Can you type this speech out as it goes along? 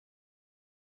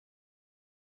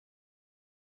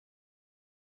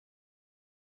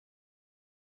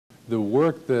the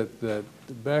work that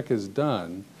Beck has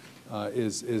done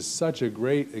is such a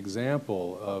great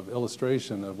example of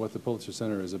illustration of what the Pulitzer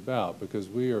Center is about, because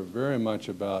we are very much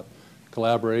about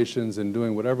collaborations and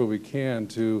doing whatever we can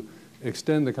to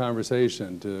extend the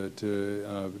conversation,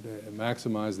 to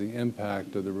maximize the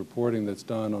impact of the reporting that's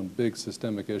done on big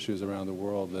systemic issues around the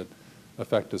world that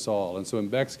affect us all. And so in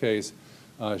Beck's case,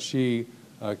 she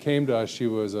came to us. She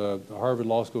was a Harvard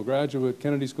Law School graduate,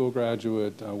 Kennedy School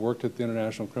graduate, worked at the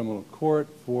International Criminal Court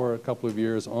for a couple of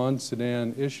years on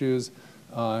Sudan issues,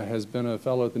 has been a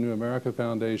fellow at the New America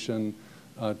Foundation,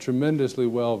 tremendously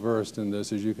well versed in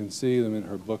this. As you can see, I mean,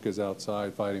 her book is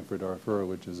outside, Fighting for Darfur,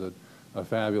 which is a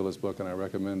fabulous book, and I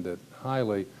recommend it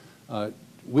highly.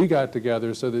 We got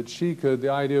together so that she could, the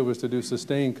idea was to do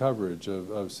sustained coverage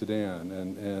of Sudan,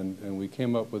 and we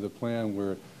came up with a plan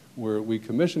where we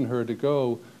commissioned her to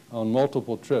go on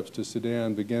multiple trips to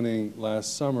Sudan beginning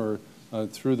last summer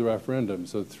through the referendum.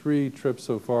 So 3 trips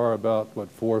so far, about, what,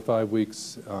 4 or 5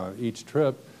 weeks each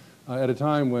trip, at a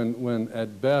time when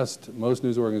at best most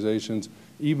news organizations,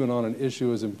 even on an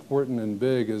issue as important and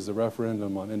big as the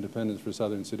referendum on independence for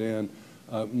Southern Sudan,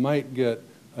 might get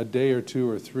a day or 2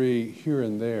 or 3 here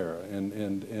and there,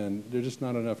 and there's just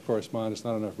not enough correspondence,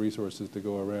 not enough resources to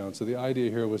go around. So the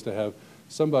idea here was to have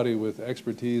somebody with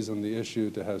expertise on the issue,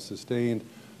 to have sustained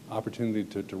opportunity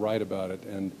to write about it,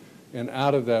 and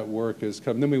out of that work has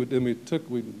come.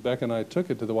 Beck and I took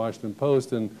it to the Washington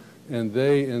Post, and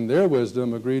they, in their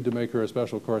wisdom, agreed to make her a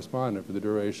special correspondent for the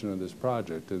duration of this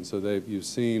project. And so you've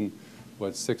seen,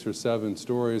 what, 6 or 7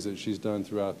 stories that she's done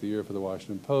throughout the year for the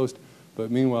Washington Post. But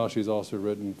meanwhile, she's also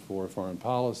written for Foreign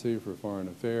Policy, for Foreign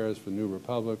Affairs, for New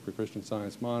Republic, for Christian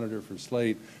Science Monitor, for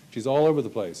Slate. She's all over the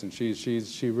place, and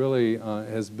she really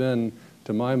has been,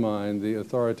 to my mind, the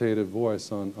authoritative voice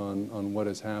on what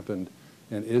has happened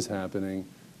and is happening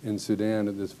in Sudan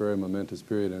at this very momentous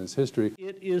period in its history.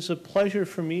 It is a pleasure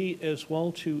for me as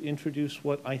well to introduce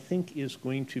what I think is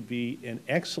going to be an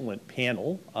excellent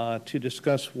panel to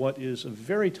discuss what is a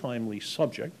very timely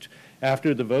subject.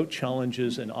 After the vote,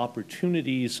 challenges and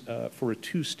opportunities for a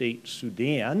two-state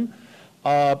Sudan.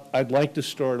 I'd like to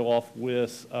start off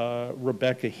with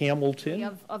Rebecca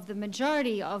Hamilton. Of the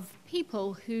majority of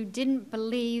people who didn't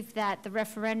believe that the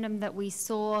referendum that we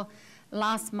saw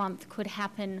last month could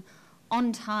happen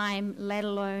on time, let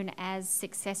alone as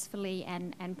successfully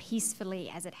and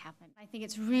peacefully as it happened. I think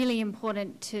it's really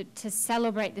important to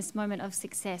celebrate this moment of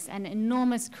success, and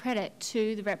enormous credit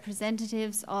to the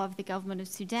representatives of the Government of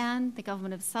Sudan, the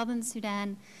Government of Southern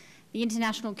Sudan, the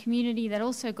international community that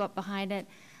also got behind it,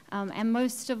 and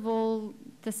most of all,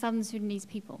 the Southern Sudanese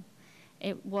people.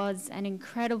 It was an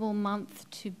incredible month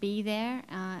to be there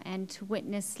and to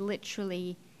witness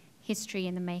literally history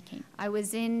in the making. I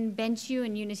was in Bentiu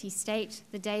in Unity State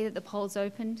the day that the polls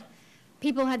opened.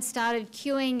 People had started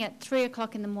queuing at 3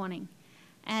 o'clock in the morning.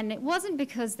 And it wasn't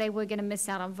because they were going to miss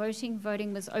out on voting.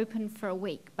 Voting was open for a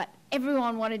week, but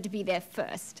everyone wanted to be there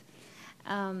first.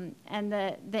 And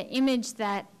the image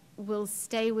that will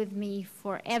stay with me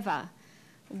forever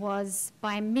was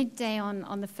by midday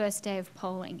on the first day of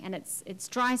polling. And it's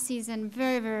dry season,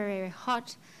 very, very, very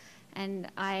hot.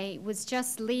 And I was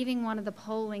just leaving one of the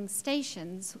polling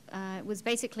stations. It was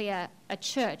basically a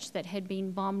church that had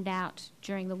been bombed out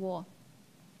during the war.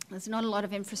 There's not a lot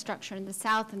of infrastructure in the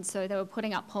south, and so they were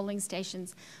putting up polling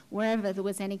stations wherever there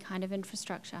was any kind of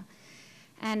infrastructure.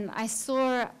 And I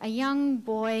saw a young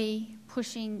boy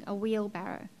pushing a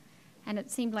wheelbarrow, and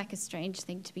it seemed like a strange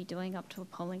thing to be doing up to a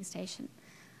polling station.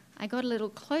 I got a little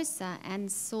closer and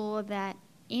saw that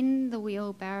in the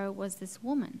wheelbarrow was this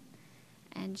woman.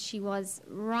 And she was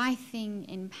writhing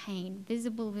in pain,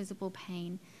 visible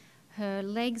pain. Her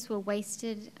legs were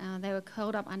wasted, they were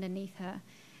curled up underneath her.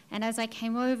 And as I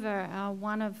came over,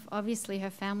 one of, obviously, her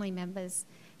family members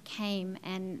came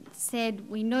and said,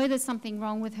 we know there's something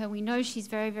wrong with her, we know she's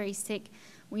very, very sick,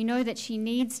 we know that she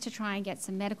needs to try and get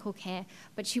some medical care,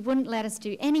 but she wouldn't let us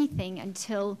do anything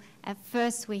until at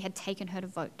first we had taken her to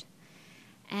vote.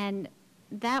 And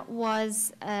that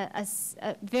was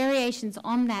variations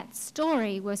on that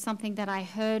story were something that I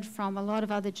heard from a lot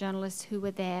of other journalists who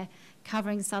were there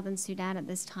covering Southern Sudan at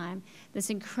this time. This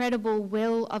incredible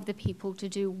will of the people to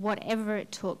do whatever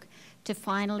it took to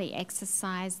finally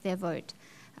exercise their vote,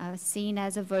 seen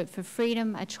as a vote for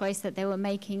freedom, a choice that they were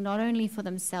making not only for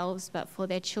themselves but for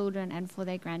their children and for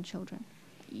their grandchildren.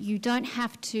 You don't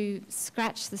have to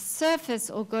scratch the surface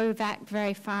or go back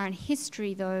very far in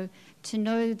history, though, to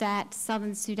know that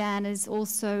Southern Sudan is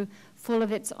also full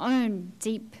of its own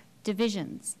deep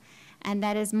divisions, and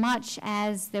that as much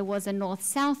as there was a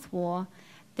North-South war,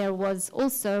 there was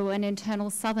also an internal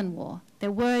Southern war.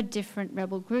 There were different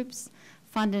rebel groups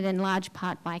funded in large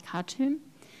part by Khartoum.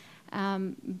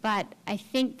 But I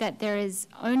think that there is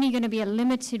only going to be a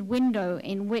limited window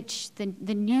in which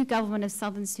the new government of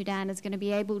Southern Sudan is going to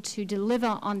be able to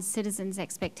deliver on citizens'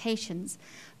 expectations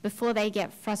before they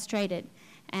get frustrated.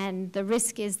 And the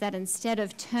risk is that instead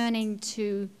of turning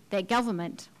to their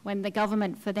government, when the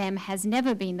government for them has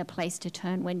never been the place to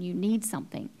turn when you need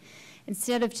something,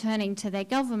 instead of turning to their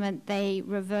government, they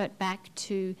revert back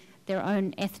to their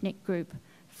own ethnic group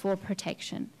for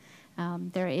protection.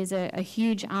 There is a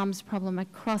huge arms problem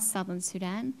across Southern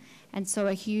Sudan, and so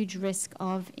a huge risk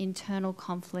of internal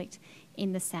conflict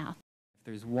in the south. If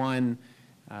there's one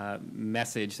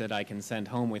message that I can send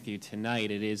home with you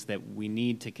tonight, it is that we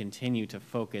need to continue to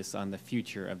focus on the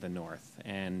future of the North.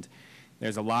 And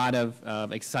there's a lot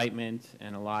of excitement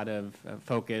and a lot of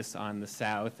focus on the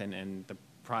South, and the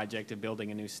project of building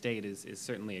a new state is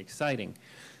certainly exciting.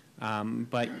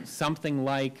 But something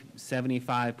like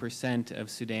 75% of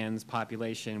Sudan's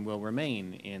population will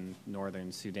remain in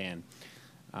northern Sudan.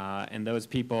 And those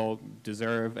people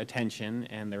deserve attention,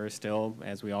 and there are still,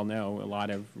 as we all know, a lot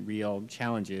of real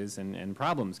challenges and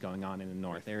problems going on in the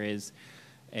north. There is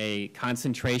a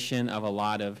concentration of a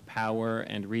lot of power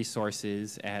and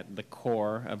resources at the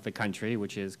core of the country,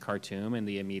 which is Khartoum and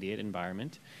the immediate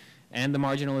environment, and the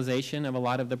marginalization of a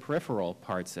lot of the peripheral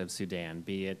parts of Sudan,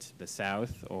 be it the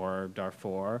south or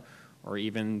Darfur, or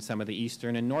even some of the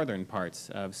eastern and northern parts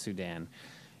of Sudan.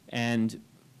 And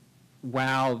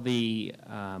while the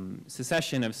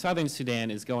secession of southern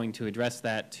Sudan is going to address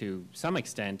that to some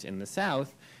extent in the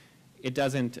south, it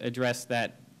doesn't address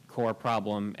that core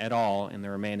problem at all in the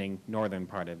remaining northern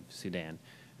part of Sudan.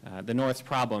 The North's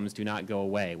problems do not go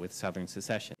away with southern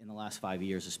secession. In the last 5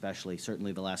 years especially,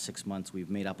 certainly the last 6 months, we've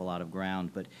made up a lot of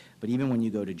ground. But even when you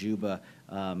go to Juba,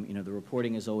 you know, the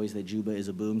reporting is always that Juba is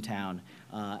a boom town.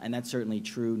 And that's certainly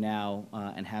true now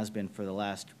and has been for the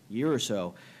last year or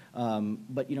so.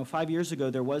 But, you know, 5 years ago,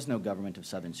 there was no government of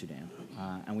Southern Sudan.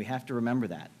 And we have to remember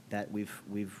that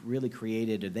we've really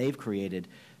created, or they've created,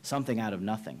 something out of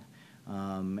nothing.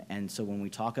 And so when we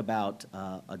talk about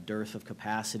a dearth of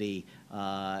capacity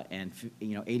and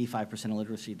 85%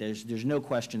 illiteracy, there's no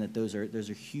question that those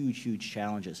are huge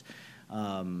challenges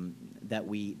that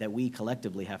we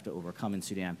collectively have to overcome in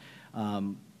Sudan.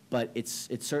 But it's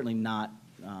certainly not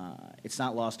it's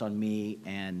not lost on me,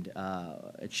 and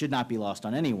it should not be lost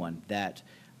on anyone that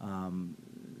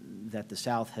that the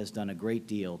South has done a great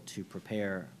deal to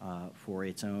prepare for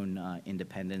its own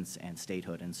independence and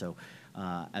statehood. And so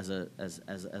as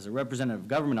a representative of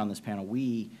government on this panel,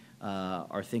 we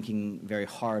are thinking very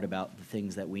hard about the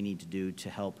things that we need to do to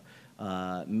help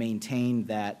maintain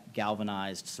that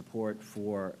galvanized support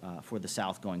for the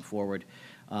South going forward,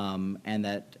 and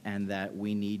that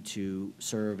we need to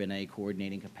serve in a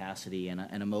coordinating capacity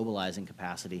and a mobilizing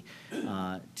capacity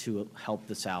to help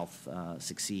the South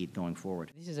succeed going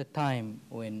forward. This is a time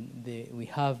when we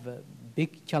have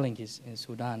big challenges in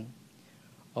Sudan,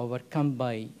 overcome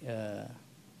by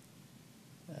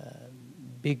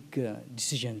big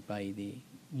decisions by the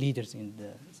leaders in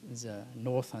the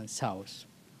North and South.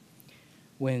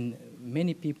 When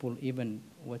many people, even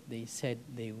what they said,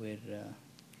 they were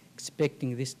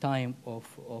expecting this time of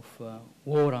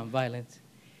war and violence,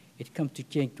 it comes to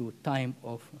change to a time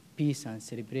of peace and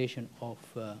celebration, of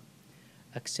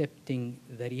accepting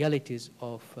the realities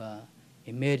of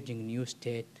emerging new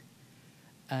state.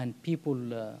 And people,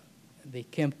 they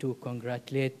came to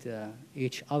congratulate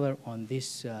each other on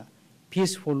this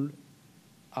peaceful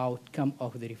outcome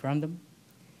of the referendum,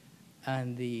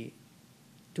 and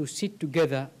to sit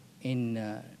together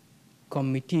in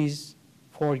committees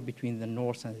forged between the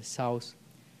North and the South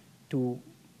to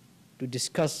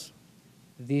discuss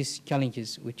these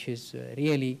challenges, which is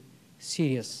really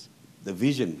serious. The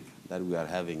vision that we are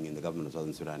having in the government of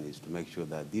Southern Sudan is to make sure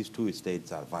that these two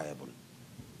states are viable.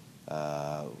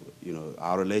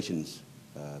 Our relations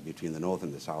between the North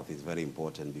and the South is very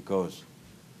important, because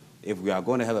if we are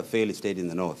going to have a failed state in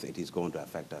the North, it is going to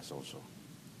affect us also.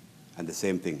 And the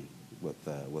same thing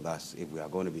with us. If we are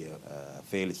going to be a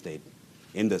failed state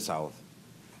in the South,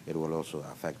 it will also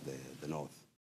affect the North.